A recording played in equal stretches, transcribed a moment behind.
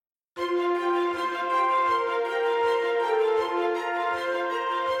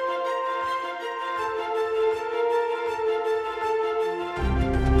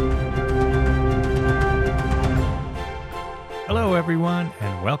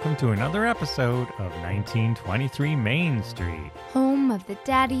welcome to another episode of 1923 Main Street. Home of the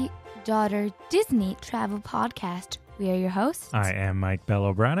Daddy-Daughter Disney Travel Podcast. We are your hosts. I am Mike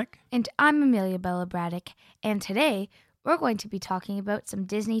Bello Braddock. And I'm Amelia Bello Braddock. And today, we're going to be talking about some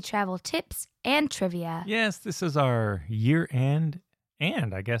Disney travel tips and trivia. Yes, this is our year-end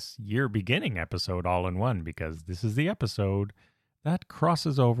and I guess year-beginning episode all in one, because this is the episode that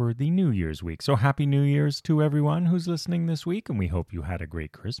crosses over the New Year's week. So happy New Year's to everyone who's listening this week, and we hope you had a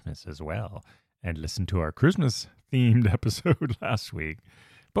great Christmas as well and listened to our Christmas-themed episode last week.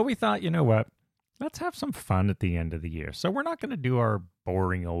 But we thought, you know what? Let's have some fun at the end of the year. So we're not going to do our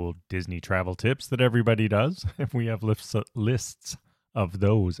boring old Disney travel tips that everybody does. If we have lists of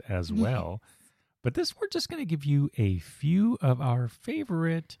those as well. But we're just going to give you a few of our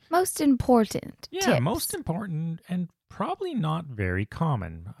favorite... Most important tips. Most important and probably not very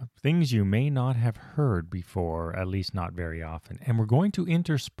common. Things you may not have heard before, at least not very often. And we're going to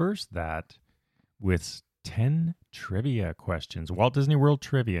intersperse that with 10 trivia questions, Walt Disney World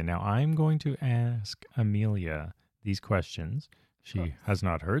trivia. Now, I'm going to ask Amelia these questions. She has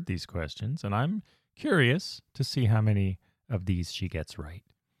not heard these questions, and I'm curious to see how many of these she gets right.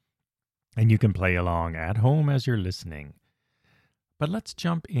 And you can play along at home as you're listening. But let's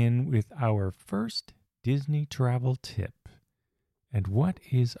jump in with our first Disney travel tip. And what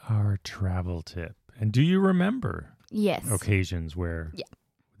is our travel tip? And do you remember occasions where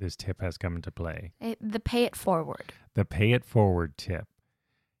this tip has come into play? The pay it forward. The pay it forward tip.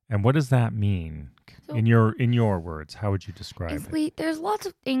 And what does that mean? So, in your words, how would you describe it? There's lots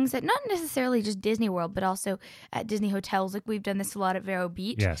of things that, not necessarily just Disney World, but also at Disney hotels. Like we've done this a lot at Vero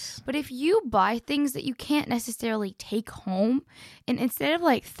Beach. Yes. But if you buy things that you can't necessarily take home, and instead of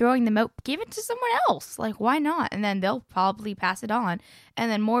like throwing them out, give it to someone else. Like, why not? And then they'll probably pass it on.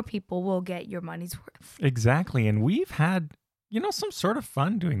 And then more people will get your money's worth. Exactly. And we've had, some sort of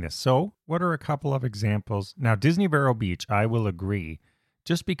fun doing this. So what are a couple of examples? Now, Disney Vero Beach, I will agree.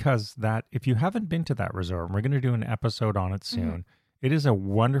 Just because that, if you haven't been to that resort, and we're going to do an episode on it soon, It is a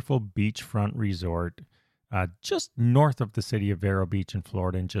wonderful beachfront resort just north of the city of Vero Beach in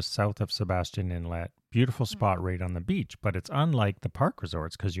Florida and just south of Sebastian Inlet. Beautiful spot right on the beach, but it's unlike the park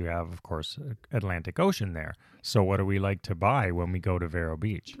resorts because you have, of course, Atlantic Ocean there. So what do we like to buy when we go to Vero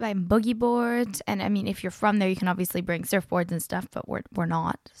Beach? Buy boogie boards, and I mean, if you're from there, you can obviously bring surfboards and stuff, but we're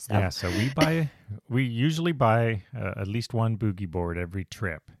not. So. Yeah, so we usually buy at least one boogie board every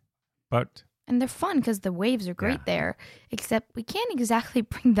trip, but. And they're fun because the waves are great there, except we can't exactly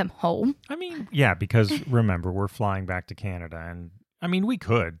bring them home. I mean, yeah, because remember, we're flying back to Canada, and I mean, we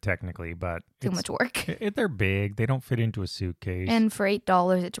could technically, but too much work. They're big; they don't fit into a suitcase. And for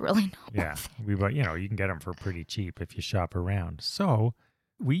 $8, it's really not worth it. You can get them for pretty cheap if you shop around. So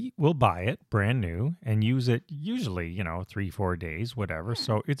we will buy it brand new and use it usually, 3-4 days, whatever.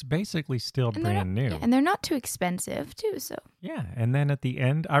 So it's basically still brand new. Yeah, and they're not too expensive too. So yeah, and then at the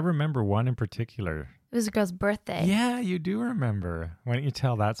end, I remember one in particular. It was a girl's birthday. Yeah, you do remember. Why don't you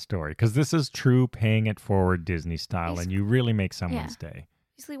tell that story? Because this is true paying it forward Disney style, and you really make someone's day.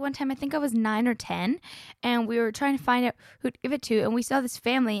 Basically, one time, I think I was 9 or 10, and we were trying to find out who to give it to, and we saw this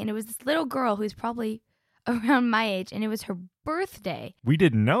family, and it was this little girl who's probably around my age, and it was her birthday. We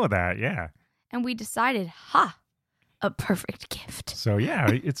didn't know that, yeah. And we decided, a perfect gift. So yeah,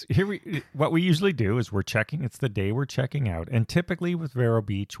 it's here. What we usually do is it's the day we're checking out, and typically with Vero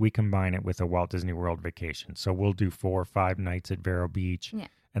Beach, we combine it with a Walt Disney World vacation. So we'll do 4 or 5 nights at Vero Beach,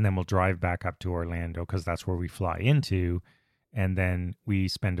 and then we'll drive back up to Orlando because that's where we fly into, and then we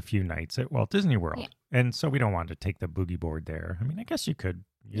spend a few nights at Walt Disney World. Yeah. And so we don't want to take the boogie board there. I mean, I guess you could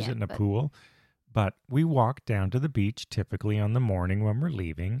use it in a pool. But we walk down to the beach typically on the morning when we're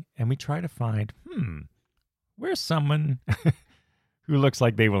leaving, and we try to find, where's someone who looks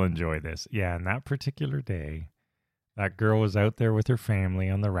like they will enjoy this? Yeah, and that particular day, that girl was out there with her family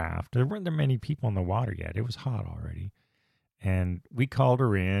on the raft. There weren't many people in the water yet. It was hot already. And we called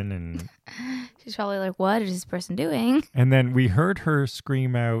her in, and she's probably like, what is this person doing? And then we heard her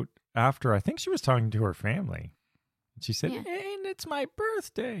scream out after, I think she was talking to her family. She said, and it's my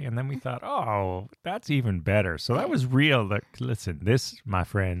birthday. And then we thought, oh, that's even better. So that was real. Listen, this, my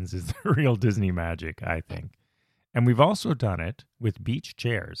friends, is the real Disney magic, I think. And we've also done it with beach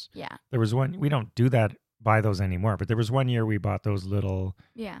chairs. Yeah. There was one, we don't buy those anymore, but there was one year we bought those little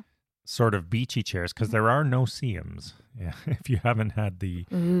sort of beachy chairs because there are no Siams. Yeah. If you haven't had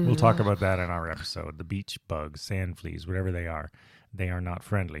we'll talk about that in our episode, the beach bugs, sand fleas, whatever they are not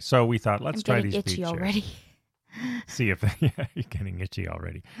friendly. So we thought, let's try these beach chairs. Already. See if you're getting itchy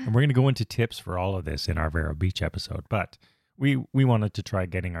already. And we're going to go into tips for all of this in our Vero Beach episode. But we wanted to try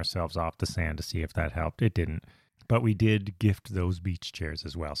getting ourselves off the sand to see if that helped. It didn't. But we did gift those beach chairs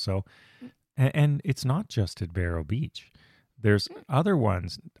as well. So, and it's not just at Vero Beach. There's other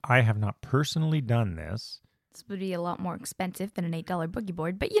ones. I have not personally done this. This would be a lot more expensive than an $8 boogie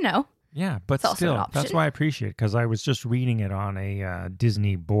board, but Yeah, but it's also an still, option. that's why I appreciate it, because I was just reading it on a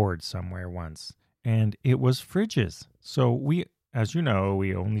Disney board somewhere once, and it was fridges. So we, as you know,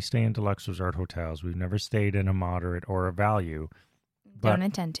 we only stay in deluxe resort hotels. We've never stayed in a moderate or a value. Don't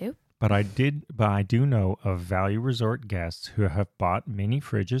intend to. But I do know of value resort guests who have bought mini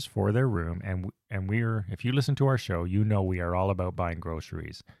fridges for their room, and we're, if you listen to our show, you know we are all about buying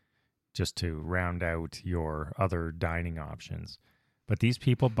groceries just to round out your other dining options. But these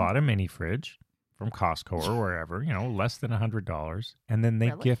people bought a mini fridge from Costco or wherever, less than $100, and then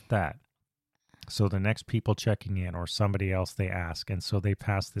they gift that. So the next people checking in or somebody else they ask, and so they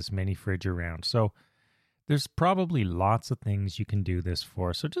pass this mini fridge around. So there's probably lots of things you can do this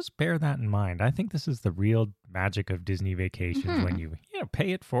for. So just bear that in mind. I think this is the real magic of Disney vacations when you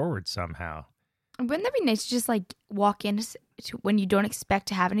pay it forward somehow. Wouldn't that be nice to just like walk in when you don't expect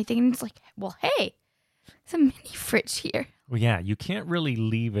to have anything and it's like, well, hey, there's a mini fridge here. Well, yeah, you can't really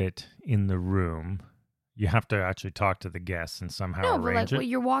leave it in the room. You have to actually talk to the guests and somehow arrange it. Well,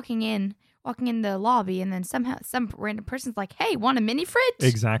 you're walking in the lobby, and then somehow some random person's like, hey, want a mini fridge?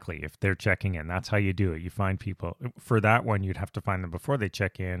 Exactly. If they're checking in, that's how you do it. You find people. For that one, you'd have to find them before they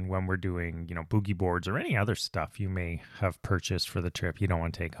check in when we're doing, boogie boards or any other stuff you may have purchased for the trip you don't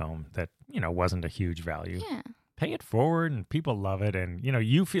want to take home that, wasn't a huge value. Yeah. Pay it forward, and people love it. And,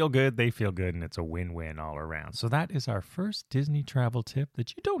 you feel good, they feel good, and it's a win-win all around. So that is our first Disney travel tip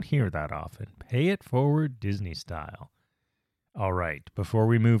that you don't hear that often. Pay it forward Disney style. All right, before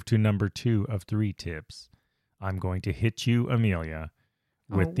we move to number 2 of 3 tips, I'm going to hit you, Amelia,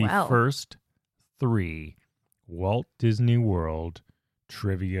 with the first 3 Walt Disney World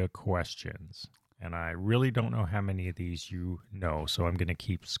trivia questions. And I really don't know how many of these you know, so I'm going to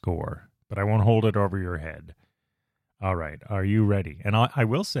keep score. But I won't hold it over your head. All right, are you ready? And I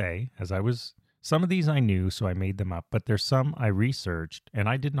will say, some of these I knew, so I made them up, but there's some I researched, and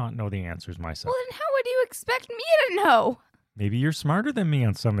I did not know the answers myself. Well, then how would you expect me to know? Maybe you're smarter than me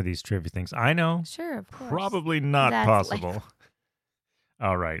on some of these trivia things. I know. Sure, of course. Probably not possible.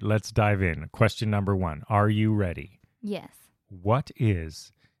 All right, let's dive in. Question number 1. Are you ready? Yes. What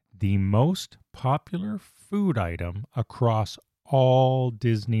is the most popular food item across all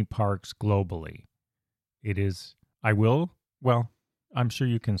Disney parks globally? It is, I'm sure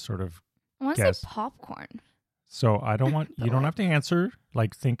you can sort of I want to say popcorn. So you don't have to answer,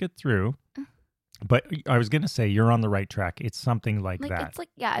 think it through. But I was going to say, you're on the right track. It's something like that. It's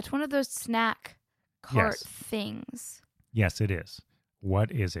it's one of those snack cart things. Yes, it is.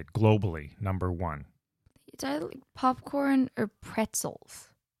 What is it globally, number 1? It's either popcorn or pretzels.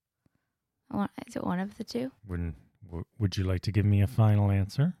 Is it one of the two? Would you like to give me a final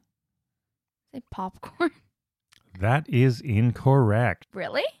answer? Say popcorn. That is incorrect.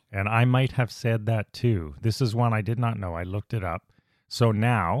 Really? And I might have said that too. This is one I did not know. I looked it up. So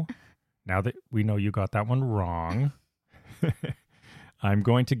now that we know you got that one wrong, I'm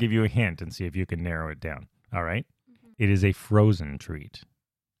going to give you a hint and see if you can narrow it down. All right? Mm-hmm. It is a frozen treat.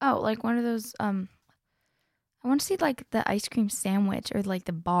 Oh, like one of those, I want to see the ice cream sandwich or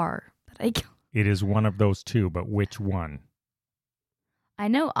the bar. It is one of those two, but which one? I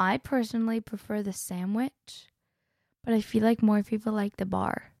know I personally prefer the sandwich, but I feel like more people like the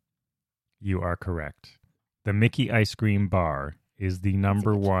bar. You are correct. The Mickey ice cream bar is the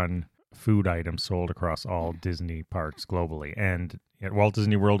number 1 food item sold across all Disney parks globally. And at Walt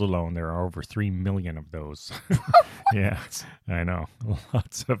Disney World alone, there are over 3 million of those. Yeah, I know.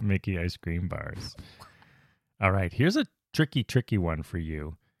 Lots of Mickey ice cream bars. All right, here's a tricky one for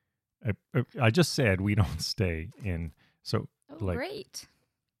you. I just said we don't stay in. So, great.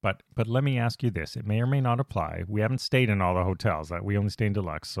 But let me ask you this. It may or may not apply. We haven't stayed in all the hotels. We only stay in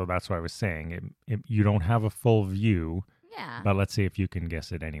deluxe, so that's why I was saying you don't have a full view. Yeah. But let's see if you can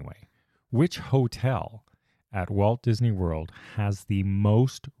guess it anyway. Which hotel at Walt Disney World has the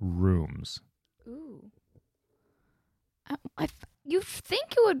most rooms? Ooh. You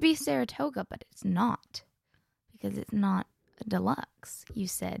think it would be Saratoga, but it's not. Because it's not a deluxe, you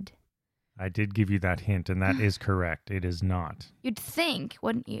said. I did give you that hint, and that is correct. It is not. You'd think,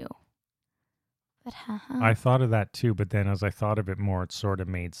 wouldn't you? But I thought of that too, but then as I thought of it more, it sort of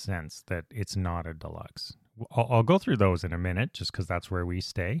made sense that it's not a deluxe. I'll go through those in a minute, just because that's where we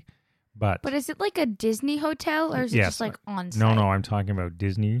stay. But is it like a Disney hotel, or is it just on-site? No, I'm talking about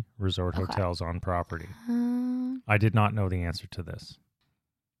Disney resort hotels on property. I did not know the answer to this.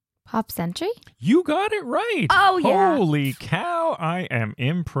 Pop Century? You got it right. Oh, yeah. Holy cow, I am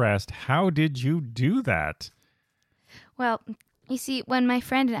impressed. How did you do that? Well, you see, when my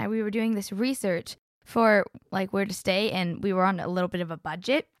friend and I, we were doing this research for like where to stay, and we were on a little bit of a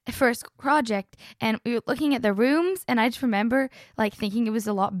budget for a project, and we were looking at the rooms, and I just remember like thinking it was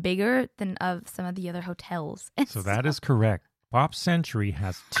a lot bigger than of some of the other hotels. So that is correct. Pop Century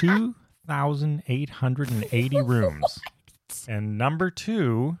has 2,880 rooms. And number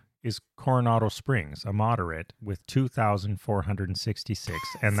 2 is Coronado Springs, a moderate, with 2,466.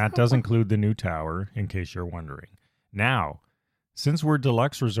 And that does include the new tower, in case you're wondering. Now, since we're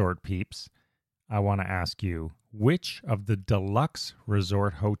deluxe resort peeps, I want to ask you, which of the deluxe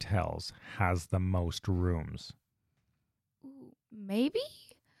resort hotels has the most rooms? Maybe?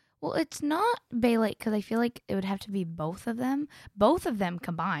 Well, it's not Bay Lake because I feel like it would have to be both of them. Both of them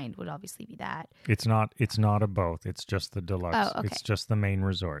combined would obviously be that. It's not a both. It's just the deluxe. Oh, okay. It's just the main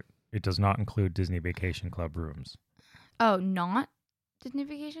resort. It does not include Disney Vacation Club rooms. Oh, not Disney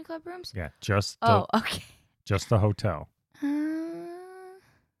Vacation Club rooms? Yeah, okay. Just the hotel.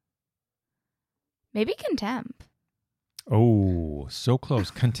 Maybe Contempt. Oh, so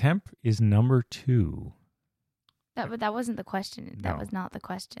close. Contempt is number 2. That wasn't the question. That was not the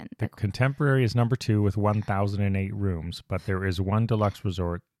question. The Contemporary is number 2 with 1,008 rooms, but there is one deluxe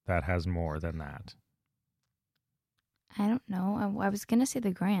resort that has more than that. I don't know. I was going to say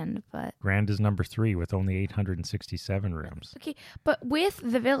the Grand, but... Grand is number 3 with only 867 rooms. Okay, but with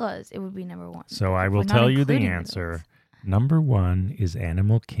the villas, it would be number 1. So I will tell you the answer. Number 1 is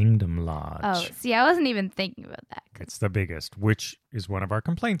Animal Kingdom Lodge. Oh, see, I wasn't even thinking about that. It's the biggest, which is one of our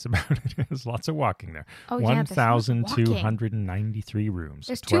complaints about it. There's lots of walking there. Oh, 1,293 rooms.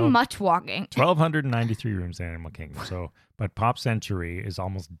 There's too much walking. 1,293 rooms in Animal Kingdom. So, but Pop Century is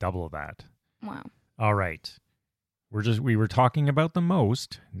almost double that. Wow. All right. We were talking about the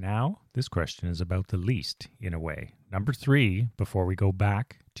most. Now, this question is about the least, in a way. Number 3, before we go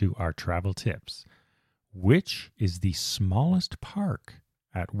back to our travel tips. Which is the smallest park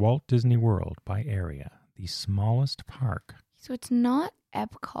at Walt Disney World by area? The smallest park. So it's not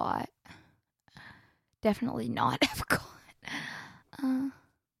Epcot. Definitely not Epcot.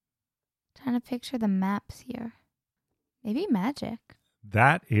 Trying to picture the maps here. Maybe Magic.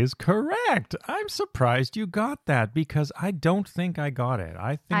 That is correct. I'm surprised you got that because I don't think I got it.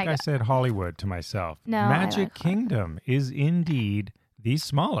 I think I said Hollywood to myself. No, Magic Kingdom is indeed the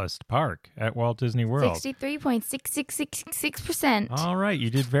smallest park at Walt Disney World. 63.6666%. All right, you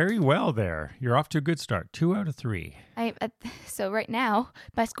did very well there. You're off to a good start. 2 out of 3. So right now,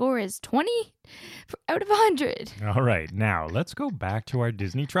 my score is 20 out of 100. All right, now let's go back to our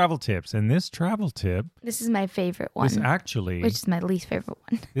Disney travel tips. And this travel tip... This is my favorite one. This actually... Which is my least favorite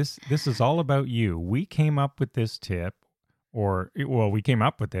one. This is all about you. We came up with this tip. We came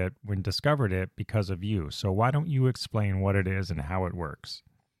up with it and discovered it because of you. So why don't you explain what it is and how it works?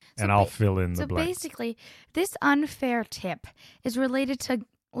 And I'll fill in the blanks. So basically, this unfair tip is related to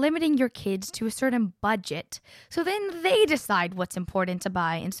limiting your kids to a certain budget. So then they decide what's important to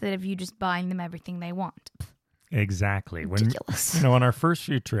buy instead of you just buying them everything they want. Exactly. Ridiculous. On our first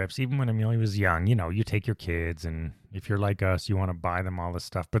few trips, even when Amelia was young, you take your kids and if you're like us, you want to buy them all this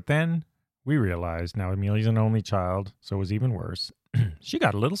stuff. But then... we realized now Amelia's an only child, so it was even worse. She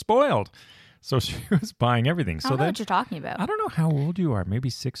got a little spoiled. So she was buying everything. I don't know what you're talking about. I don't know how old you are. Maybe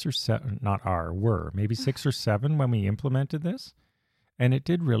 6 or 7, maybe 6 or 7 when we implemented this. And it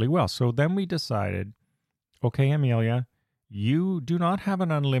did really well. So then we decided, okay, Amelia, you do not have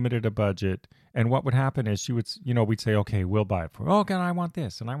an unlimited budget. And what would happen is she would, we'd say, okay, we'll buy it for, and I want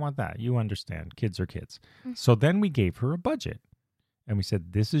this and I want that. You understand, kids are kids. Mm-hmm. So then we gave her a budget. And we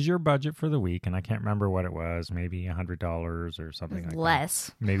said, this is your budget for the week. And I can't remember what it was, maybe $100 or something like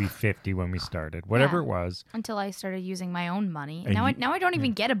less. That. Maybe $50 when we started, whatever it was. Until I started using my own money. And now I don't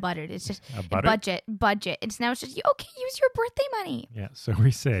even get a budget. It's just a budget. It's now it's just, okay, use your birthday money. Yeah. So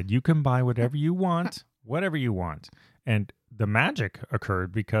we said, you can buy whatever you want, whatever you want. And the magic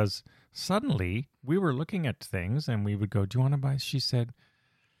occurred because suddenly we were looking at things and we would go, do you want to buy? She said,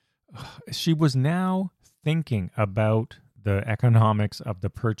 she was now thinking about the economics of the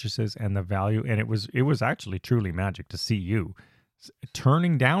purchases and the value. And it was actually truly magic to see you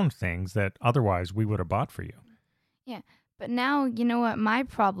turning down things that otherwise we would have bought for you. Yeah. But now, you know what my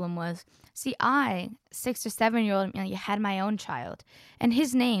problem was? See, 6 or 7-year-old Amelia, had my own child. And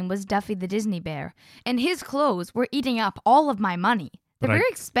his name was Duffy the Disney Bear. And his clothes were eating up all of my money. They're very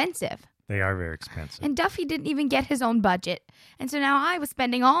expensive. They are very expensive. And Duffy didn't even get his own budget. And so now I was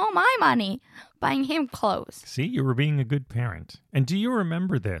spending all my money buying him clothes. See, you were being a good parent. And do you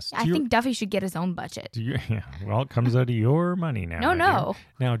remember this? I think Duffy should get his own budget. Well, it comes out of your money now. No.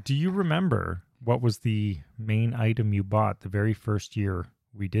 Now, do you remember what was the main item you bought the very first year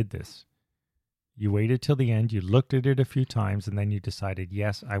we did this? You waited till the end. You looked at it a few times, and then you decided,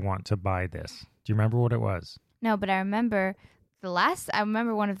 yes, I want to buy this. Do you remember what it was? No, but I remember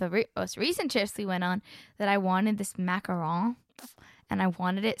one of the most recent trips we went on that I wanted this macaron, and I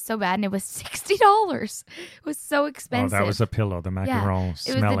wanted it so bad, and it was $60. It was so expensive. Oh, that was a pillow, the macaron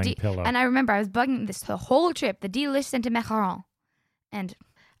smelling pillow. And I remember I was bugging this the whole trip, the delish scent of macaron. And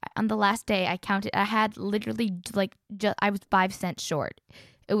on the last day, I counted, I had literally I was 5 cents short.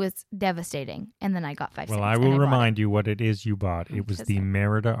 It was devastating. And then I got 5 cents. Well, I will remind you what it is you bought. It was the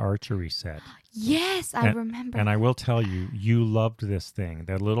Merida archery set. Yes, I remember. And I will tell you, you loved this thing.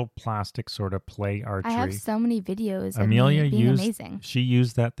 The little plastic sort of play archery. I have so many videos Amelia of me being amazing. She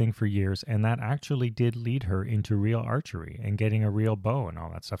used that thing for years, and that actually did lead her into real archery and getting a real bow and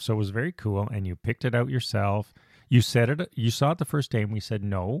all that stuff. So it was very cool, and you picked it out yourself. You said it. You saw it the first day, and we said,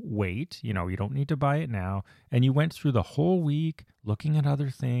 no, wait. You don't need to buy it now. And you went through the whole week looking at other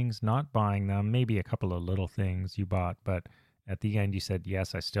things, not buying them. Maybe a couple of little things you bought, but at the end you said,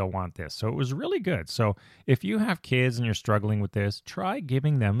 yes, I still want this. So it was really good. So if you have kids and you're struggling with this, try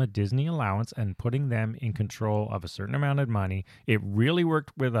giving them a Disney allowance and putting them in control of a certain amount of money. It really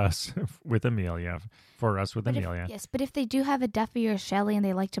worked with us, with Amelia, for us with Amelia. Yes, but if they do have a Duffy or a Shelly and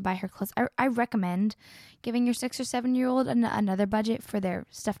they like to buy her clothes, I recommend giving your 6 or 7-year-old another budget for their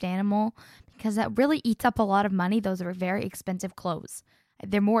stuffed animal, because that really eats up a lot of money. Those are very expensive clothes.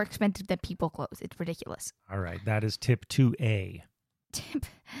 They're more expensive than people clothes. It's ridiculous. All right. That is tip 2A.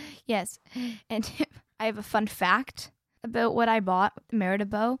 Yes. And I have a fun fact about what I bought, Merida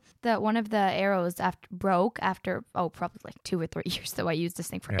bow. That one of the arrows broke after probably like 2 or 3 years, though I used this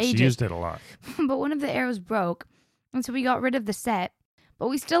thing for ages. She used it a lot. But one of the arrows broke, and so we got rid of the set, but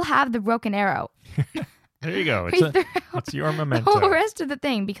we still have the broken arrow. There you go. It's your memento. The whole rest of the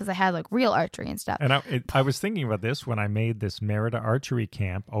thing, because I had like real archery and stuff. And I was thinking about this when I made this Merida archery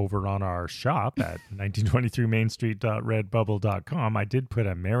camp over on our shop at 1923 mainstreet.redbubble.com. I did put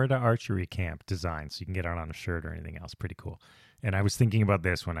a Merida archery camp design, so you can get it on a shirt or anything else. Pretty cool. And I was thinking about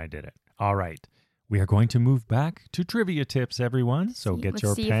this when I did it. All right. We are going to move back to trivia tips, everyone. So get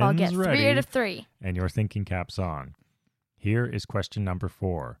your pens if I'll get ready 3 out of 3. and your thinking caps on. Here is question number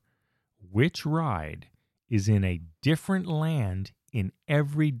 4. Which ride is in a different land in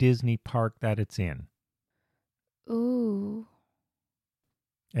every Disney park that it's in? Ooh.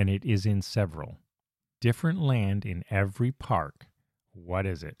 And it is in several. Different land in every park. What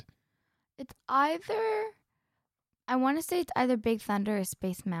is it? It's either, I want to say it's either Big Thunder or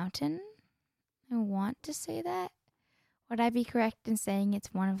Space Mountain. I want to say that. Would I be correct in saying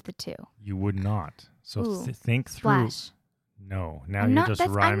it's one of the two? You would not. So think Splash. through. No, now you're just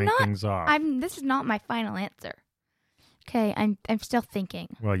rhyming things off. This is not my final answer. Okay, I'm still thinking.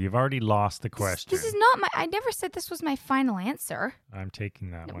 Well, you've already lost the question. This is not I never said this was my final answer. I'm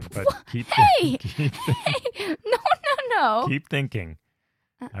taking that one, but keep Hey, no. Keep thinking.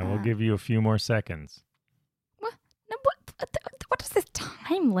 I will give you a few more seconds. What? No, what is this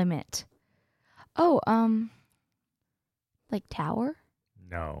time limit? Oh, like Tower?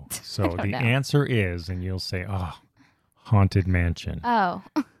 No. So the answer is, and you'll say, Haunted Mansion. Oh.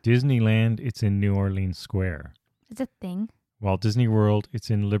 Disneyland, it's in New Orleans Square. It's a thing. Walt Disney World, it's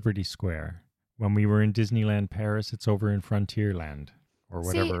in Liberty Square. When we were in Disneyland Paris, it's over in Frontierland or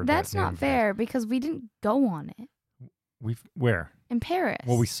whatever. See, that's not fair because we didn't go on it. Where? In Paris.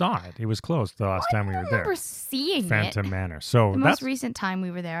 Well, we saw it. It was closed the last time we were there. I remember seeing Phantom Manor. So the most recent time we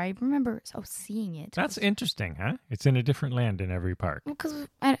were there, I remember seeing it. That's interesting, huh? It's in a different land in every park. Well,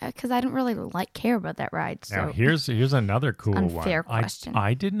 because I don't really care about that ride. So. Now here's another cool unfair one. Question.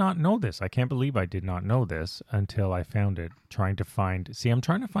 I did not know this. I can't believe I did not know this until I found it. I'm trying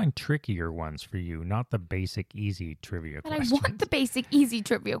to find trickier ones for you, not the basic easy trivia questions. I want the basic easy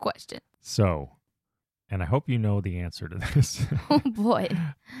trivia question. So. And I hope you know the answer to this. Oh, boy.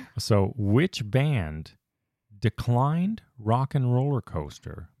 So, which band declined Rock and Roller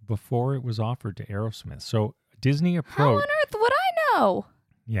Coaster before it was offered to Aerosmith? So, Disney approached... How on earth would I know?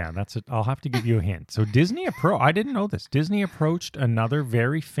 Yeah, that's it. I'll have to give you a hint. So, I didn't know this. Disney approached another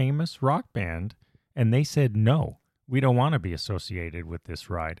very famous rock band, and they said, no, we don't want to be associated with this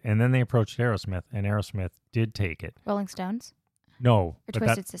ride. And then they approached Aerosmith, and Aerosmith did take it. Rolling Stones? No. Or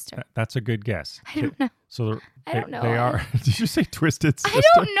Twisted Sister? That's a good guess. I don't know. So I don't know. They are. Did you say Twisted Sister? I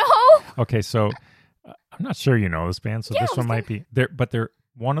don't know. Okay, so I'm not sure you know this band, so this one might be there. But they're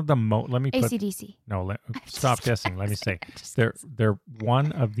one of the let me put AC/DC. No, stop guessing. Let me say they're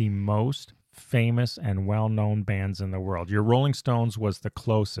one of the most famous and well-known bands in the world. Your Rolling Stones was the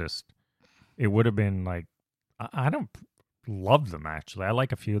closest. It would have been like I don't love them actually. I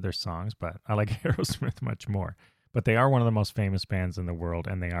like a few of their songs, but I like Aerosmith much more. But they are one of the most famous bands in the world,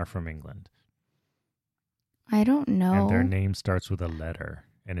 and they are from England. I don't know. And their name starts with a letter,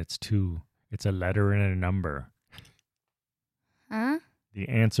 and it's 2. It's a letter and a number. Huh? The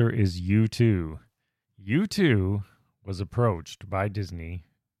answer is U2. U2 was approached by Disney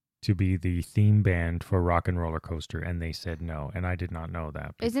to be the theme band for Rock and Roller Coaster, and they said no, and I did not know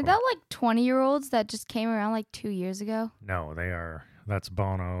that before. Isn't that like 20-year-olds that just came around like 2 years ago? No, they are. That's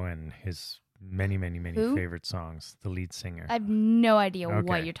Bono and his many, many, many Who? favorite songs, the lead singer. I have no idea Okay.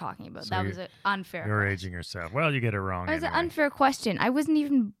 what you're talking about. So that was an unfair You're question. aging yourself. Well, you get it wrong That was anyway. an unfair question. I wasn't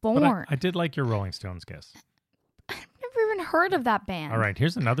even But born. I did like your Rolling Stones guess. I've never even heard of that band. All right,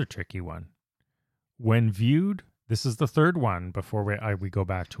 here's another tricky one. When viewed, this is the third one before we go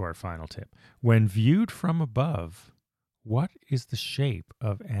back to our final tip. When viewed from above, what is the shape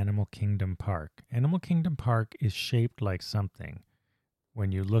of Animal Kingdom Park? Animal Kingdom Park is shaped like something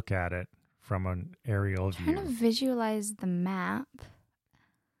when you look at it from an aerial I'm trying to view. visualize the map.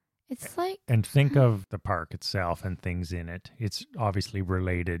 It's like And think of the park itself and things in it. It's obviously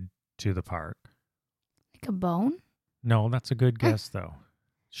related to the park. a bone. No, that's a good guess, though.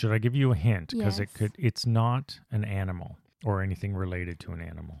 Should I give you a hint? Because Yes. it's not an animal or anything related to an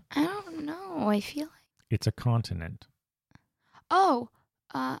animal. I don't know. I feel like It's a continent.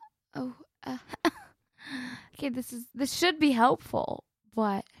 okay, this should be helpful,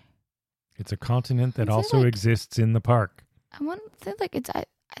 but It's a continent that Is it also like- exists in the park. I want to say like it's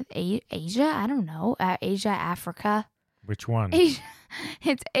Asia. I don't know. Asia, Africa. Which one? Asia.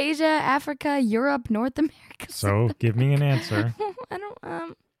 It's Asia, Africa, Europe, North America. So give me an answer. I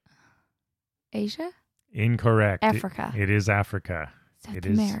don't. Asia, Incorrect. Africa, It is Africa. South It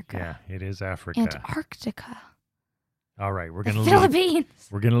is. America, Yeah, it is Africa. Antarctica, All right, we're the gonna leave. Philippines.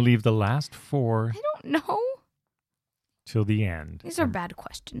 We're gonna leave the last 4 I don't know. till the end. These are bad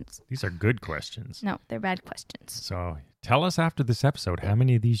questions. These are good questions. No, they're bad questions. So tell us after this episode how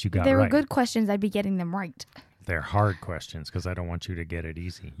many of these you If got they were right. good questions, I'd be getting them right. They're hard questions because I don't want you to get it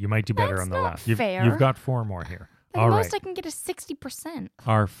easy. You might do better That's on the not last. You've fair. got 4 more here. At All most, right. I can get a 60%.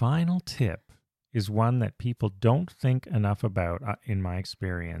 Our final tip is one that people don't think enough about, in my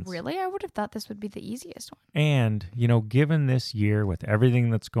experience. Really? I would have thought this would be the easiest one. And, given this year with everything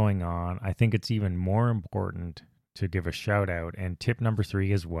that's going on, I think it's even more important to give a shout out. And tip number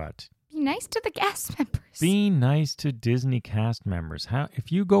 3 is what? Be nice to the cast members. Be nice to Disney cast members.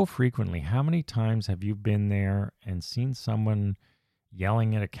 If you go frequently, how many times have you been there and seen someone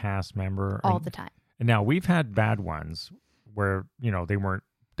yelling at a cast member? All the time. And now we've had bad ones where,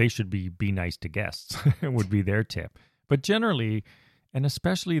 they should be nice to guests. It would be their tip. But generally, and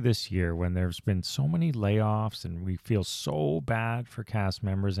especially this year when there's been so many layoffs and we feel so bad for cast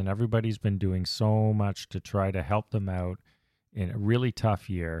members and everybody's been doing so much to try to help them out in a really tough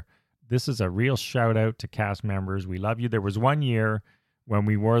year. This is a real shout out to cast members. We love you. There was one year when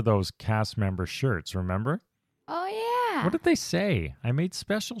we wore those cast member shirts, remember? Oh, yeah. What did they say? I made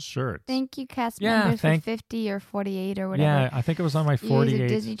special shirts. Thank you, cast Yeah, members, for 50 or 48 or whatever. Yeah, I think it was on my Use a 48.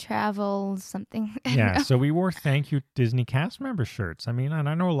 Disney Travel, something. Yeah, so we wore thank you Disney cast member shirts. I mean, and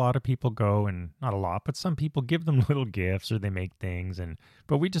I know a lot of people go, and not a lot, but some people give them little gifts or they make things,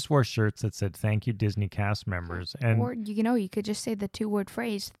 but we just wore shirts that said thank you Disney cast members. And Or, you could just say the 2-word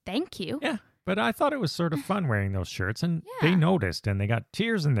phrase, thank you. yeah, but I thought it was sort of fun wearing those shirts, and Yeah. they noticed, and they got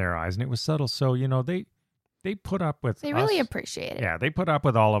tears in their eyes, and it was subtle. So, they put up with They us. really appreciate it. Yeah, they put up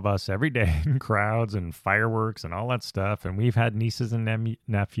with all of us every day in crowds and fireworks and all that stuff. And we've had nieces and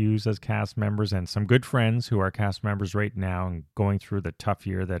nephews as cast members and some good friends who are cast members right now and going through the tough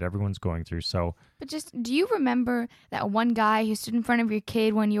year that everyone's going through. So, But just, do you remember that one guy who stood in front of your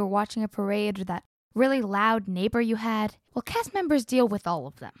kid when you were watching a parade, or that really loud neighbor you had? Well, cast members deal with all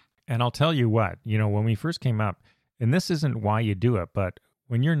of them. and I'll tell you what, when we first came up, and this isn't why you do it, but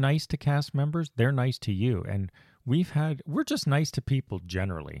when you're nice to cast members, they're nice to you. And we're just nice to people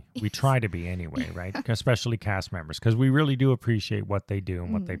generally. We try to be anyway, right? Especially cast members, because we really do appreciate what they do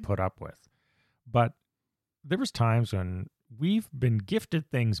and what they put up with. But there was times when we've been gifted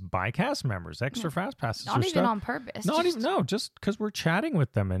things by cast members, extra fast passes. Not or even stuff. on purpose. Not even, no, just because we're chatting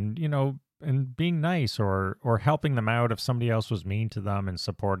with them and, and being nice or helping them out if somebody else was mean to them and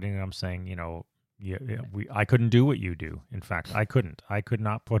supporting them, saying, I couldn't do what you do. In fact, I could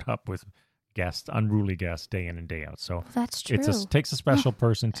not put up with unruly guests day in and day out. So That's true. takes a special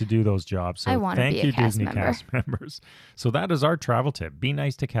person to do those jobs. So I wanna thank be a you, cast Disney member. cast members. So that is our travel tip. Be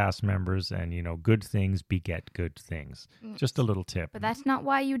nice to cast members and, good things beget good things. Just a little tip. But that's not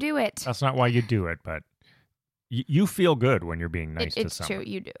why you do it. That's not why you do it, but you feel good when you're being nice to It's someone.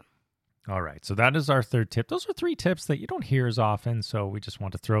 true. You do. All right. So that is our third tip. Those are 3 tips that you don't hear as often. So we just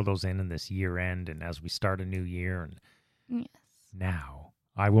want to throw those in this year end and as we start a new year. And Yes. now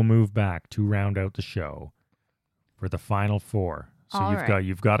I will move back to round out the show for the final 4. So All right.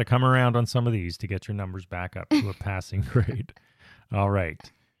 you've got to come around on some of these to get your numbers back up to a passing grade. All right.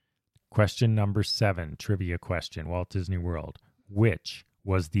 Question number 7, trivia question, Walt Disney World. Which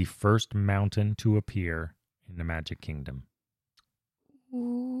was the first mountain to appear in the Magic Kingdom?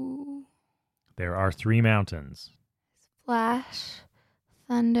 Ooh. There are 3 mountains. Splash,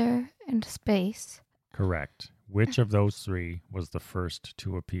 thunder, and space. Correct. Which of those 3 was the first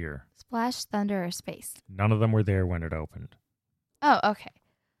to appear? Splash, thunder, or space? None of them were there when it opened. Oh, okay.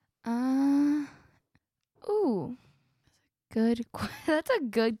 Ooh. That's a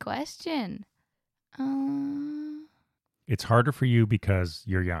good question. It's harder for you because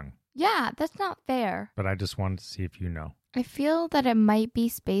you're young, Yeah, that's not fair. but I just wanted to see if you know. I feel that it might be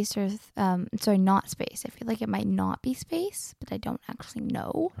space or, not space. I feel like it might not be space, but I don't actually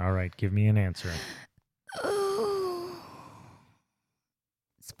know. All right, give me an answer. Ooh.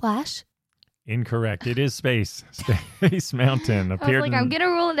 Splash? Incorrect. It is Space. Space Mountain I was appeared like, in I'm going to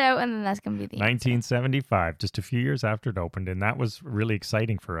rule it out, and then that's going to be the answer. 1975, just a few years after it opened. And that was really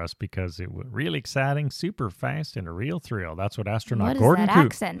exciting for us because it was really exciting, super fast, and a real thrill. That's what astronaut What is Gordon that Cooper.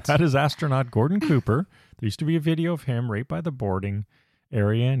 accent? That is astronaut Gordon Cooper. There used to be a video of him right by the boarding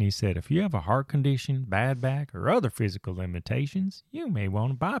area, and he said, if you have a heart condition, bad back, or other physical limitations, you may want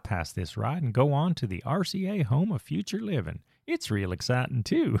to bypass this ride and go on to the RCA Home of Future Living. It's real exciting,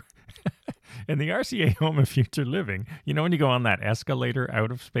 too. And the RCA Home of Future Living, you know when you go on that escalator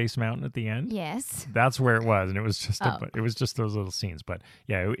out of Space Mountain at the end? Yes. That's where it was, and it was just it was just those little scenes. But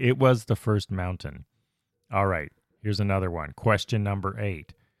yeah, it was the first mountain. All right, here's another one. Question number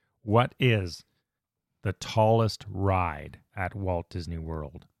 8. What is the tallest ride at Walt Disney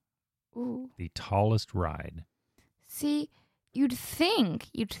World? Ooh. The tallest ride. See, you'd think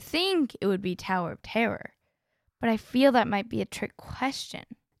it would be Tower of Terror, but I feel that might be a trick question.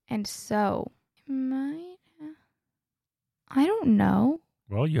 And so, I don't know.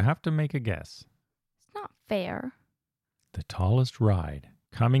 Well, you have to make a guess. It's not fair. The tallest ride,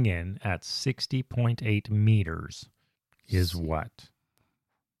 coming in at 60.8 meters, is what?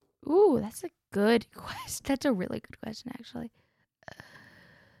 Ooh, that's a good question. That's a really good question, actually.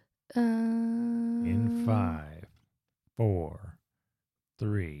 In 5, 4,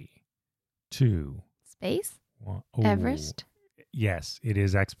 3, 2, Space? 1. Everest? Yes, it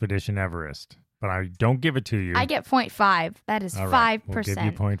is Expedition Everest, but I don't give it to you. I get 0.5. That is All 5%. right, we'll give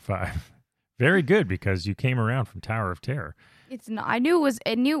you 0.5. Very good, because you came around from Tower of Terror. It's not. I knew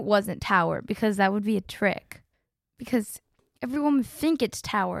it wasn't Tower because that would be a trick. Because everyone would think it's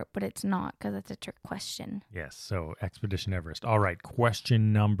Tower, but it's not because that's a trick question. Yes, so Expedition Everest. All right,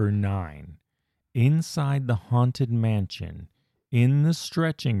 question number 9. Inside the Haunted Mansion, in the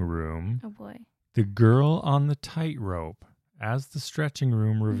stretching room, Oh boy. the girl on the tightrope, as the stretching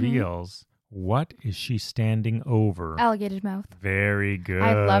room reveals, what is she standing over? Alligator's mouth. Very good.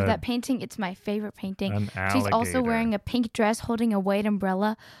 I love that painting. It's my favorite painting. An She's also alligator. wearing a pink dress, holding a white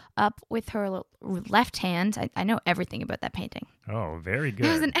umbrella up with her left hand. I know everything about that painting. Oh, very good.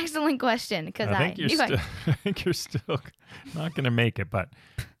 That was an excellent question because I think you're still not going to make it, but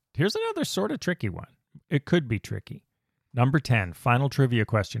here's another sort of tricky one. It could be tricky. Number 10, final trivia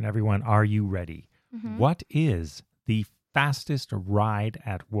question. Everyone, are you ready? Mhm. What is the fastest ride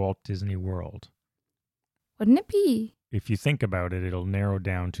at Walt Disney World? Wouldn't it be? If you think about it, it'll narrow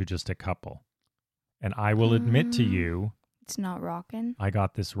down to just a couple. And I will admit to you, It's not Rockin'. I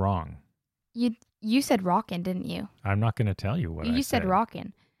got this wrong. You said Rockin', didn't you? I'm not going to tell you what I You said said.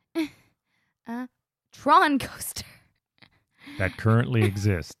 Rockin'. Tron coaster. That currently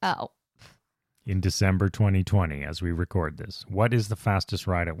exists Oh. in December 2020 as we record this. What is the fastest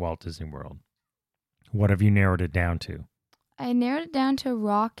ride at Walt Disney World? What have you narrowed it down to? I narrowed it down to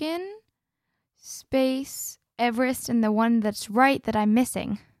Rockin', Space, Everest, and the one that's right that I'm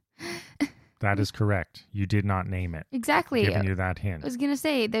missing. That is correct. You did not name it. Exactly. Giving you that I hint. was going to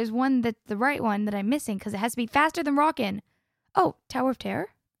say, there's one that's the right one that I'm missing because it has to be faster than Rockin'. Oh, Tower of Terror?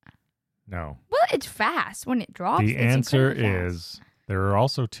 No. Well, it's fast when it drops. The It's answer incredibly fast. is there are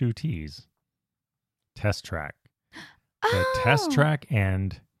also 2 T's. Test track. The Oh. test track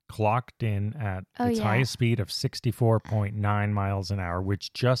and clocked in at its highest speed of 64.9 miles an hour,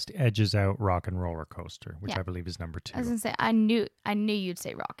 which just edges out Rock and Roller Coaster, which I believe is number 2. I was going to say, I knew you'd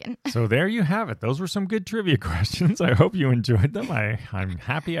say Rockin'. So there you have it. Those were some good trivia questions. I hope you enjoyed them. I'm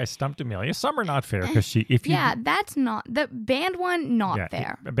happy I stumped Amelia. Some are not fair because Yeah, that's not the band one. Not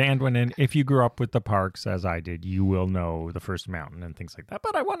fair. A band one, and if you grew up with the parks as I did, you will know the first mountain and things like that.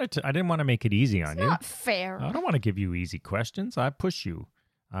 But I didn't want to make it easy on It's you. not fair. I don't want to give you easy questions. I push you.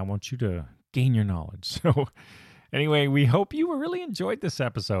 I want you to gain your knowledge. So Anyway, we hope you really enjoyed this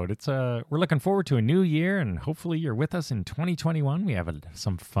episode. We're looking forward to a new year, and hopefully you're with us in 2021. We have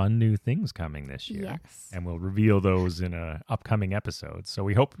some fun new things coming this year. Yes. And we'll reveal those in upcoming episodes. So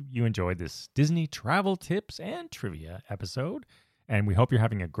we hope you enjoyed this Disney travel tips and trivia episode. And we hope you're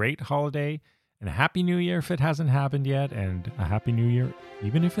having a great holiday and a Happy New Year if it hasn't happened yet, and a Happy New Year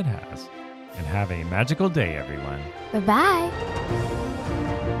even if it has. And have a magical day, everyone. Bye-bye.